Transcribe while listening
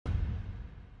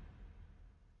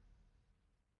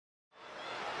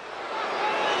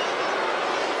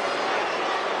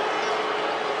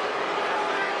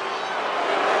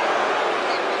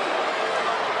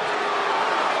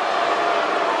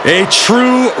A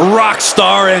true rock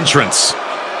star entrance.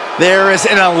 There is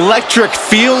an electric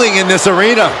feeling in this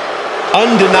arena.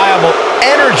 Undeniable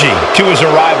energy to his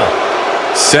arrival.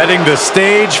 Setting the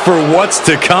stage for what's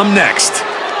to come next.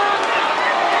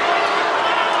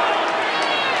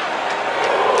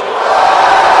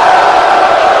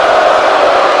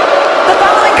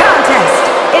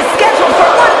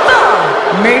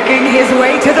 Making his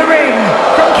way to the ring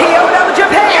from Kyoto,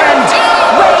 Japan,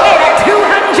 weighing in at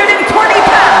 220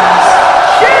 pounds,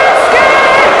 Shinsuke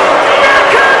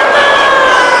Nakamura!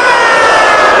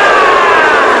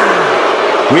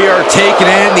 We are taking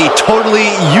in the totally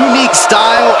unique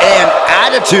style and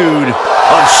attitude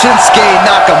of Shinsuke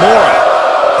Nakamura.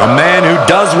 A man who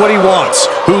does what he wants,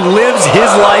 who lives his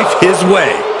life his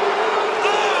way.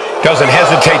 Doesn't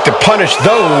hesitate to punish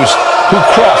those who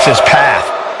cross his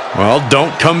path. Well,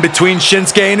 don't come between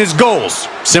Shinsuke and his goals.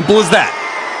 Simple as that.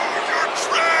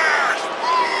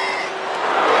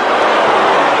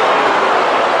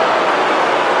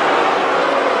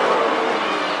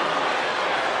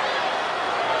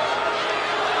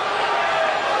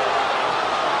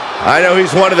 I know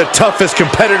he's one of the toughest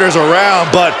competitors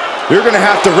around, but you're going to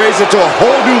have to raise it to a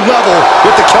whole new level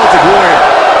with the Celtic Warrior.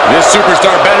 This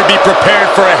superstar better be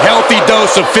prepared for a healthy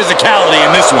dose of physicality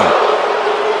in this one.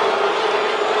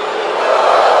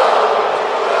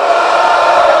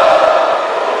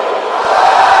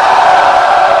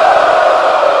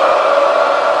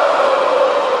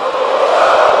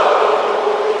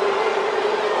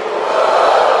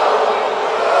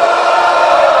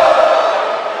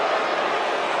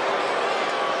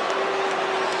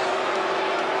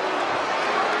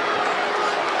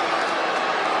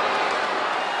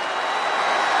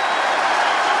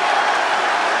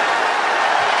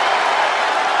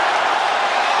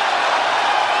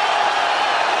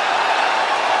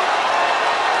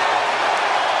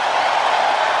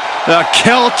 The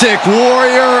Celtic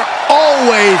Warrior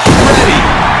always ready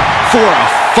for a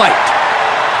fight.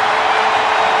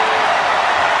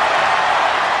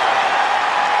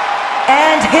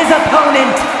 And his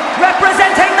opponent,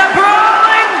 representing the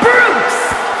Brawling Brutes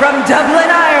from Dublin,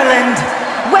 Ireland,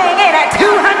 weighing in at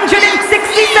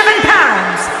 267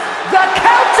 pounds, the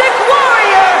Celtic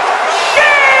Warrior,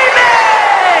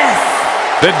 Sheamus!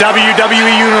 The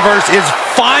WWE Universe is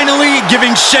finally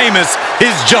giving Sheamus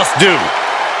his just due.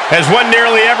 Has won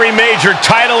nearly every major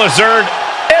title, has earned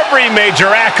every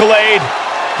major accolade,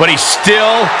 but he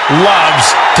still loves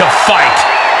to fight.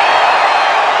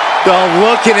 The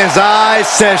look in his eyes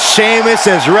says Sheamus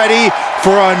is ready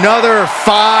for another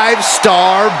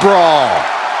 5-star brawl.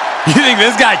 You think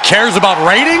this guy cares about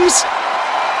ratings?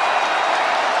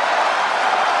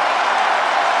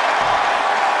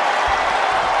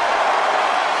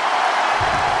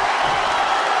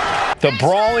 The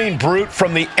Brawling Brute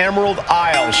from the Emerald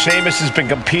Isle. Sheamus has been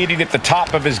competing at the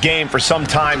top of his game for some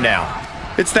time now.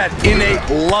 It's that innate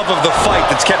love of the fight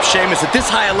that's kept Sheamus at this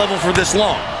high a level for this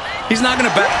long. He's not going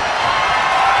to back.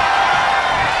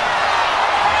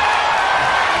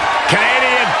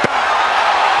 Canadian.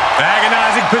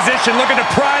 Agonizing position, looking to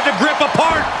pry the grip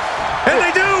apart. And they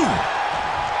do.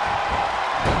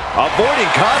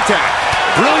 Avoiding contact.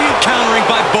 Brilliant countering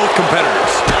by both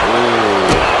competitors.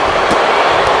 Ooh.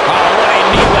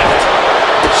 Knee left.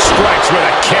 Strikes with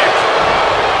a kick.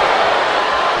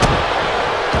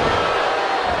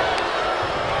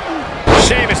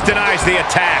 Sheamus denies the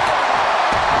attack.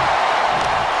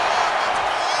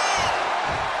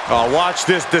 Oh, watch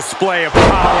this display of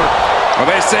power. Well,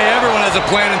 they say everyone has a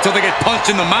plan until they get punched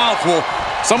in the mouth. Well,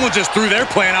 someone just threw their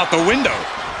plan out the window.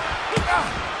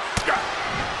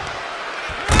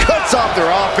 Cuts off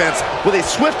their offense with a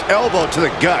swift elbow to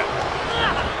the gut.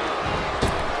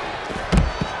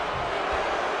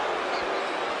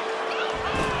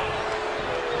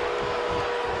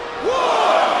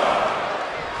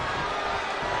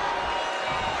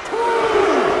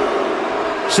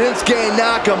 Shinsuke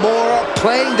Nakamura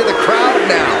playing to the crowd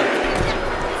now.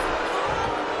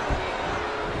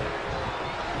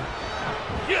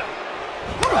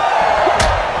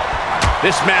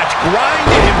 This match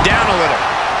grinded him down a little.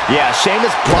 Yeah,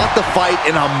 Sheamus brought the fight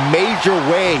in a major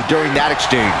way during that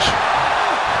exchange.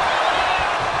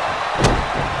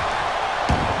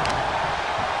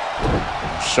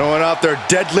 Showing off their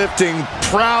deadlifting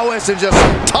prowess and just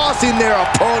tossing their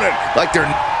opponent like they're...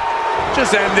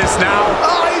 Just end this now.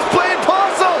 Oh, he's playing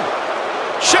possum!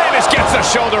 Sheamus gets the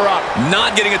shoulder up.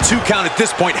 Not getting a 2 count at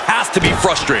this point has to be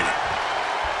frustrating.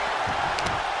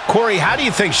 Corey, how do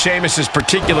you think Sheamus'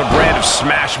 particular brand of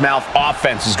smash mouth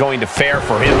offense is going to fare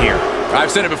for him here?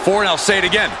 I've said it before and I'll say it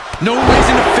again. No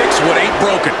reason to fix what ain't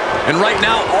broken. And right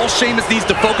now, all Sheamus needs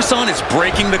to focus on is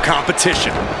breaking the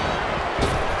competition.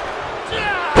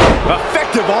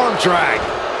 Effective arm drag.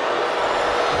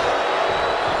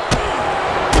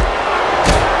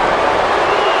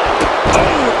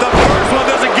 Oh, if the first one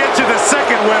doesn't get you, the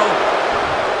second will.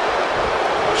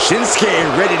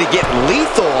 Shinsuke ready to get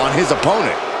lethal on his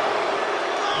opponent.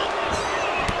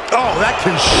 Oh, that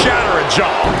can shatter a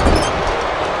jaw.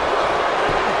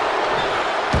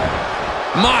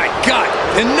 My God,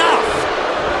 enough!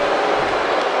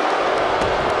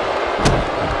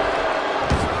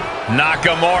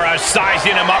 Nakamura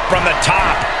sizing him up from the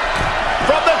top.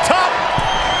 From the top!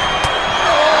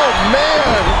 Oh,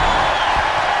 man!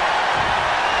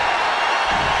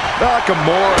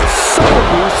 Nakamura so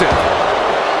elusive.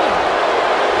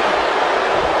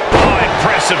 Oh,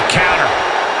 impressive counter.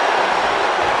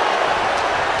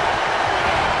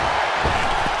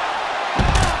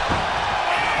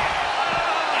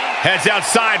 Heads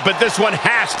outside, but this one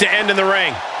has to end in the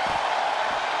ring.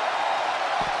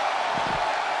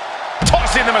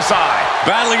 Tossing them aside.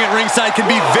 Battling at ringside can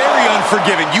be very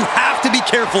unforgiving. You have to be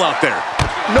careful out there.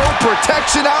 No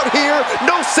protection out here.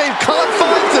 No safe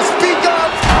confines to speak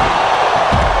of.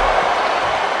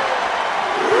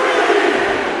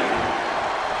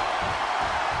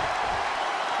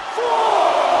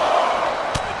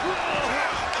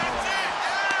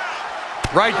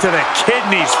 Right to the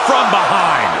kidneys from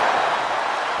behind.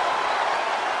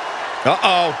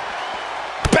 Uh-oh.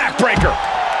 Backbreaker.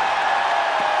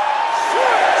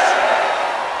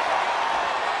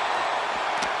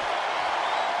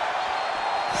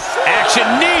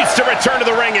 Action needs to return to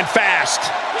the ring and fast.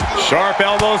 Sharp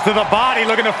elbows to the body,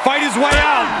 looking to fight his way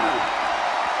out.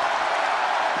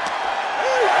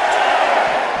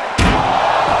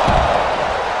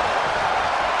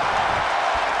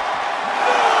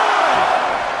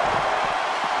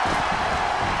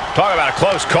 Talk about a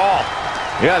close call.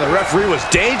 Yeah, the referee was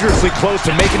dangerously close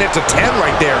to making it to 10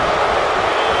 right there.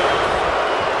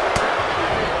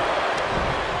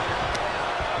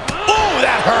 Oh,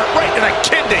 that hurt right to the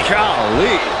kidney.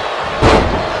 Golly.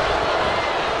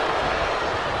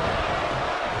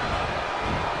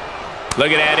 Look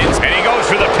at that, and he goes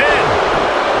for the pin.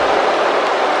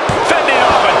 Fending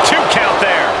off a 2 count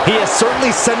there. He is certainly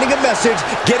sending a message,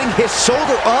 getting his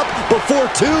shoulder up before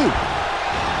 2.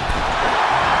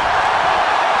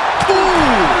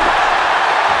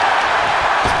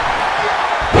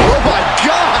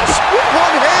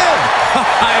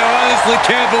 I honestly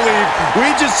can't believe we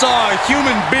just saw a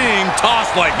human being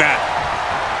tossed like that.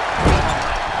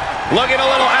 Looking a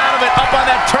little out of it, up on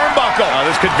that turnbuckle. Oh,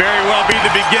 this could very well be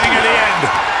the beginning of the end.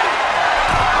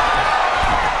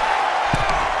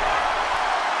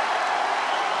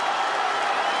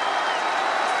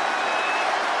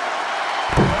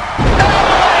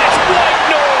 White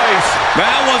noise.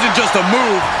 That wasn't just a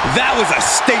move, that was a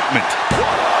statement.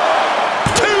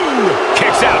 2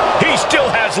 kicks out. He still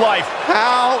has life.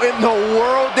 How in the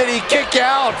world did he kick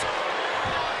out?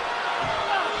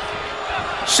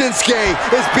 Shinsuke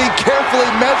is being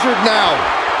carefully measured now.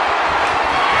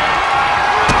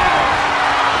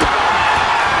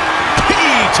 He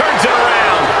turns it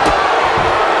around.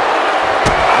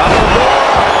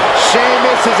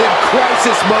 Sheamus is in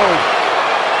crisis mode.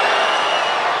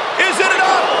 Is it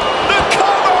enough? The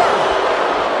cover.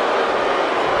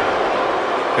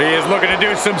 He is looking to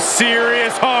do some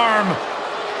serious harm.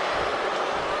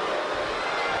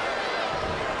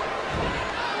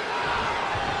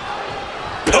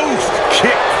 Oof,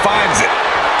 kick finds it.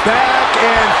 Back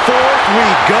and forth we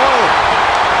go.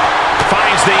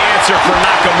 Finds the answer for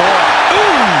Nakamura.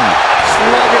 Ooh,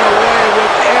 slugging away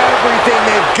with everything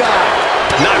they've got.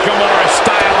 Nakamura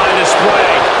style on display.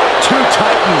 2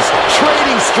 titans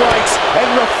trading strikes and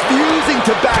refusing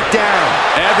to back down.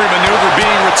 Every maneuver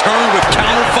being returned with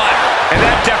counter fire. And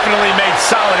that definitely made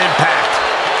solid impact.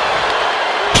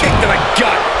 Kick to the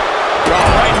gut.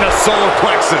 Right in the solar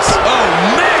plexus. Oh,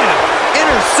 man!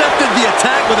 Intercepted the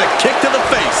attack with a kick to the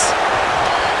face.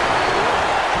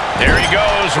 There he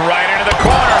goes, right into the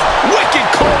corner. Wicked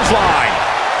clothesline.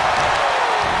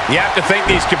 You have to think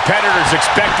these competitors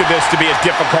expected this to be a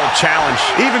difficult challenge.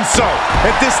 Even so,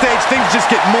 at this stage, things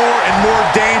just get more and more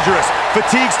dangerous.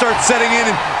 Fatigue starts setting in,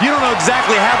 and you don't know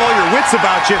exactly have all your wits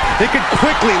about you. It could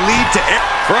quickly lead to...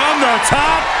 From the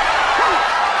top.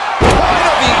 Point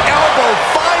of the elbow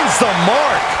finds the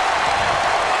mark.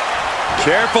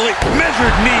 Carefully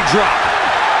measured knee drop.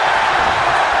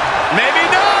 Maybe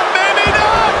not, maybe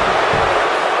not.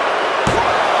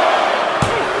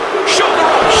 Shoulder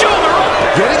up, shoulder up.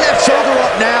 Getting that shoulder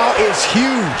up now is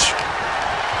huge.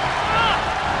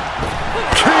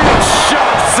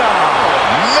 Kinshasa.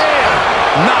 Man,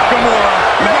 Nakamura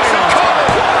makes a cover.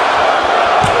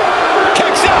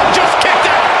 Kicks out, just kicked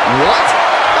out. what?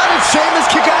 How did Sheamus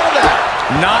kick out of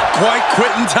Not quite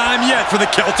quitting time yet for the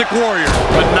Celtic Warrior.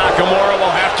 But Nakamura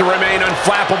will have to remain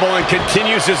unflappable and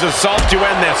continues his assault to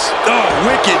end this. Oh,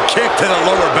 wicked kick to the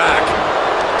lower back.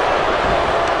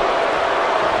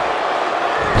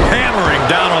 Hammering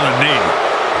down on the knee.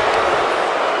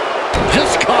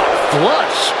 Just caught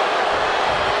flush.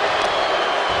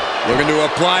 Looking to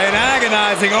apply an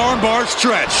agonizing armbar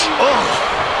stretch.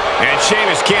 Oh. And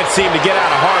Sheamus can't seem to get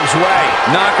out of harm's way.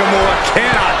 Nakamura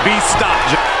cannot be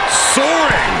stopped.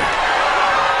 Soaring.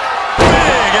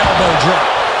 Big elbow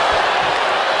drop.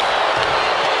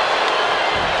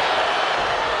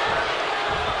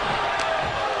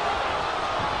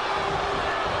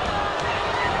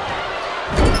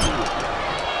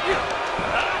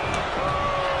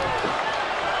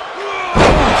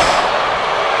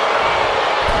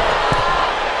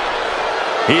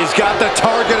 He's got the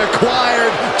target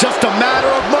acquired. Just a matter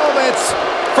of moments.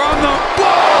 From the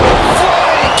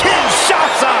flying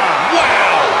Kinshasa.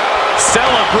 wow.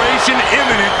 Celebration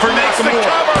imminent for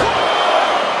Nakamura.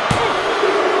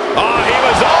 Oh, he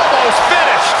was almost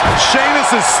finished.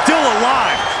 Sheamus is still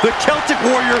alive. The Celtic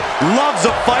Warrior loves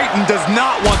a fight and does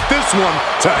not want this one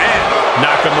to end.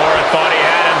 Nakamura thought he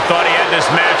had him, thought he had this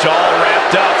match all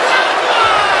wrapped up.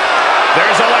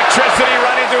 There's electricity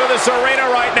running through this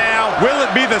arena right now. Will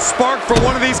it be the spark for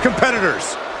one of these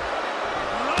competitors?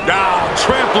 Now,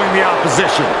 trampling the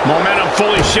opposition. Momentum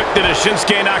fully shifted to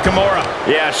Shinsuke Nakamura.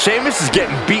 Yeah, Sheamus is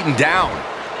getting beaten down.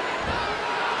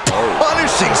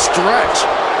 Punishing stretch.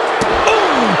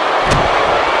 Ooh.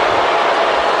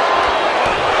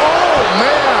 Oh,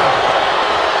 man.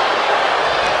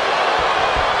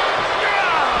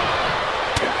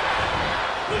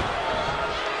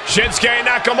 Shinsuke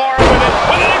Nakamura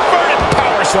with an inverted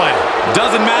power slam.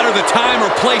 Doesn't matter the time or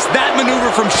place, that maneuver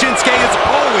from Shinsuke is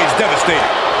always devastating.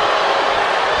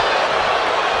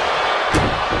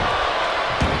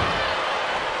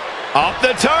 Up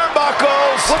the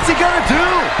turnbuckles. What's he gonna do?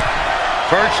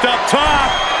 Perched up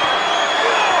top.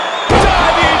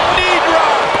 Diving knee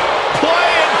drop.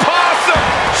 Playing possum.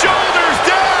 Shoulders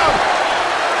down.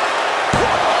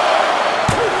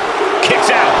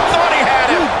 Kicks out. Thought he had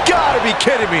him. You gotta be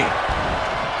kidding me.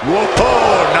 Whoa,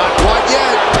 not quite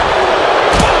yet.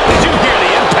 Did you hear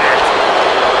the impact?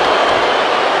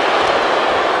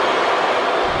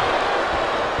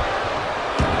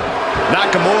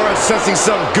 Nakamura sensing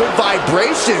some good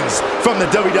vibrations from the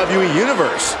WWE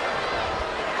Universe.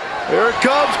 Here it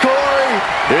comes, Corey.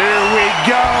 Here we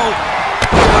go.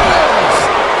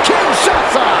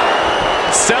 Kinshasa.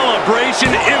 Celebration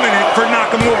imminent for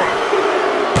Nakamura.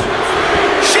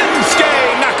 Shinsuke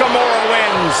Nakamura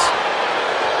wins.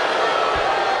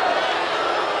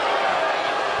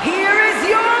 Here is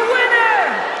your winner,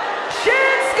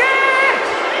 Shinsuke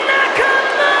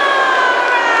Nakamura!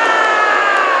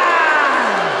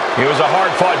 It was a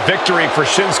hard-fought victory for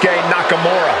Shinsuke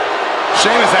Nakamura.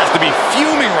 Sheamus has to be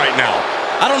fuming right now.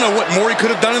 I don't know what more he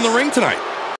could have done in the ring tonight.